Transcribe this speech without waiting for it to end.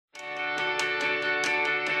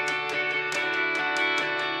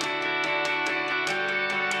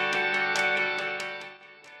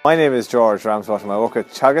My name is George Ramsbottom. I work at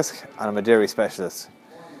Teagasc and I'm a dairy specialist.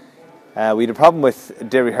 We had a problem with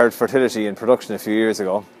dairy herd fertility in production a few years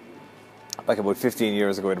ago. Like about 15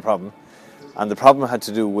 years ago we had a problem. And the problem had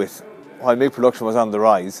to do with, while milk production was on the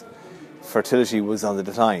rise, fertility was on the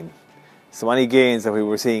decline. So any gains that we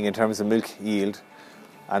were seeing in terms of milk yield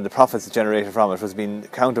and the profits generated from it was being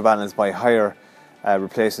counterbalanced by higher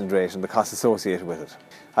replacement rate and the costs associated with it.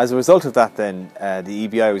 As a result of that then, the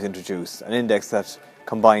EBI was introduced, an index that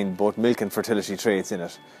combined both milk and fertility traits in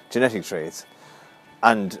it, genetic traits.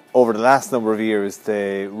 And over the last number of years,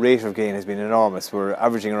 the rate of gain has been enormous. We're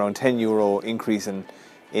averaging around €10 increase in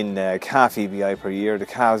calf EBI per year. The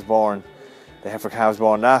heifer calves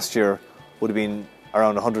born last year would have been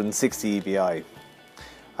around 160 EBI.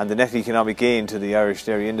 And the net economic gain to the Irish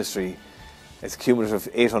dairy industry is a cumulative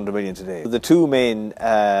 800 million today. The two main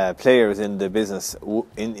players in the business,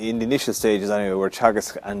 in the initial stages anyway, were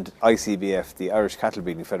Teagasc and ICBF, the Irish Cattle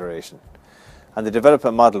Breeding Federation. And they developed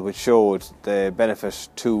a model which showed the benefit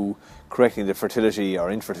to correcting the fertility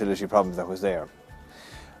or infertility problems that was there.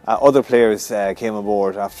 Other players came on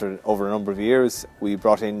board over a number of years. We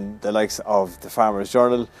brought in the likes of the Farmers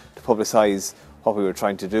Journal to publicise what we were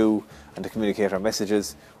trying to do and to communicate our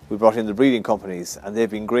messages. We brought in the breeding companies, and they've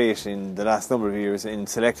been great in the last number of years in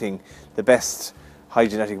selecting the best high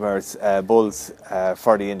genetic merits bulls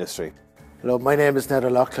for the industry. Hello, my name is Ned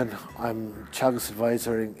O'Loughlin. I'm Teagasc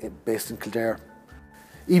Advisor based in Kildare.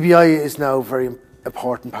 EBI is now a very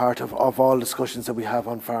important part of all discussions that we have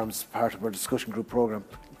on farms, part of our discussion group programme.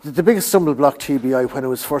 The biggest stumbling block to EBI when it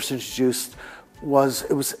was first introduced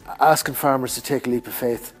was asking farmers to take a leap of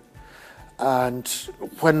faith. And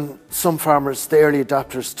when some farmers, the early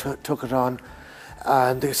adopters, took it on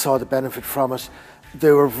and they saw the benefit from it, they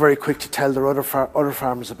were very quick to tell their other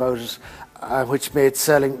farmers about it, which made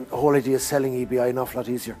the whole idea of selling EBI an awful lot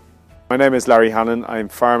easier. My name is Larry Hannon. I'm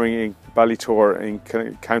farming in Ballytor in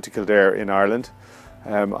County Kildare in Ireland.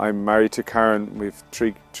 I'm married to Karen. We've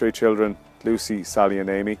three children, Lucy, Sally and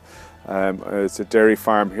Amy. It's a dairy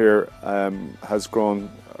farm here, has grown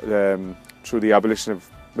through the abolition of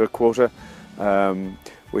milk quota.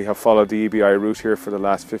 We have followed the EBI route here for the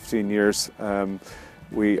last 15 years.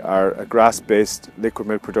 We are a grass-based liquid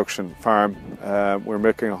milk production farm. We're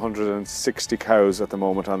milking 160 cows at the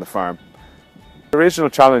moment on the farm. The original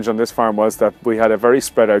challenge on this farm was that we had a very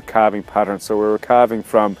spread out calving pattern. So we were calving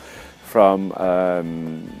from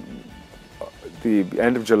the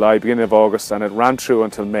end of July, beginning of August, and it ran through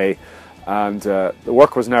until May. And the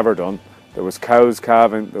work was never done. There was cows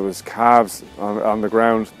calving, there was calves on the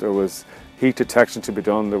ground, there was heat detection to be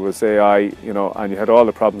done, there was AI, and you had all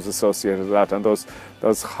the problems associated with that. And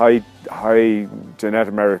those high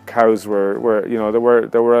genetic merit cows there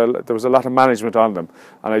was a lot of management on them,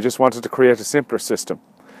 and I just wanted to create a simpler system,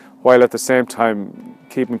 while at the same time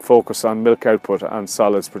keeping focus on milk output and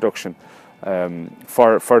solids production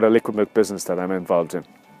for the liquid milk business that I'm involved in.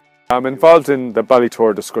 I'm involved in the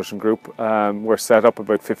Ballytor discussion group. We're set up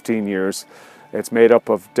about 15 years. It's made up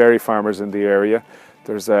of dairy farmers in the area.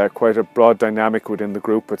 There's quite a broad dynamic within the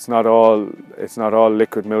group. It's not all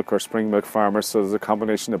liquid milk or spring milk farmers, so there's a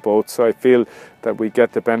combination of both. So I feel that we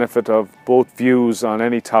get the benefit of both views on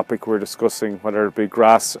any topic we're discussing, whether it be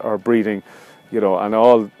grass or breeding, and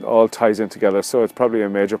all ties in together. So it's probably a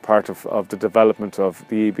major part of the development of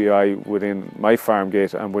the EBI within my farm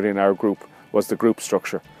gate and within our group was the group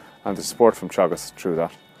structure and the support from Teagasc through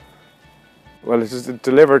that. Well, it has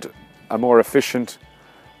delivered a more efficient,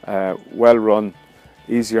 well-run,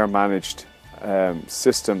 easier managed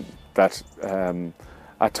system that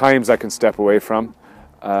at times I can step away from.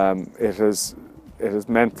 It has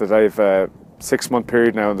meant that I have a 6-month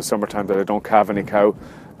period now in the summertime that I don't calve any cow,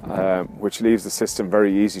 which leaves the system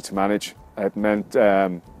very easy to manage. It meant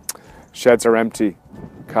sheds are empty,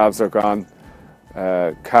 calves are gone,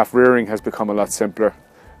 calf rearing has become a lot simpler.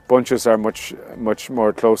 Bunches are much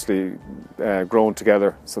more closely grown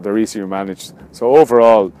together, so they're easier managed. So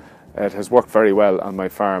overall, it has worked very well on my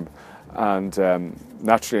farm, and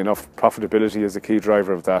naturally enough, profitability as a key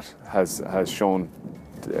driver of that has shown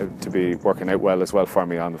to be working out well as well for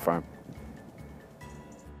me on the farm.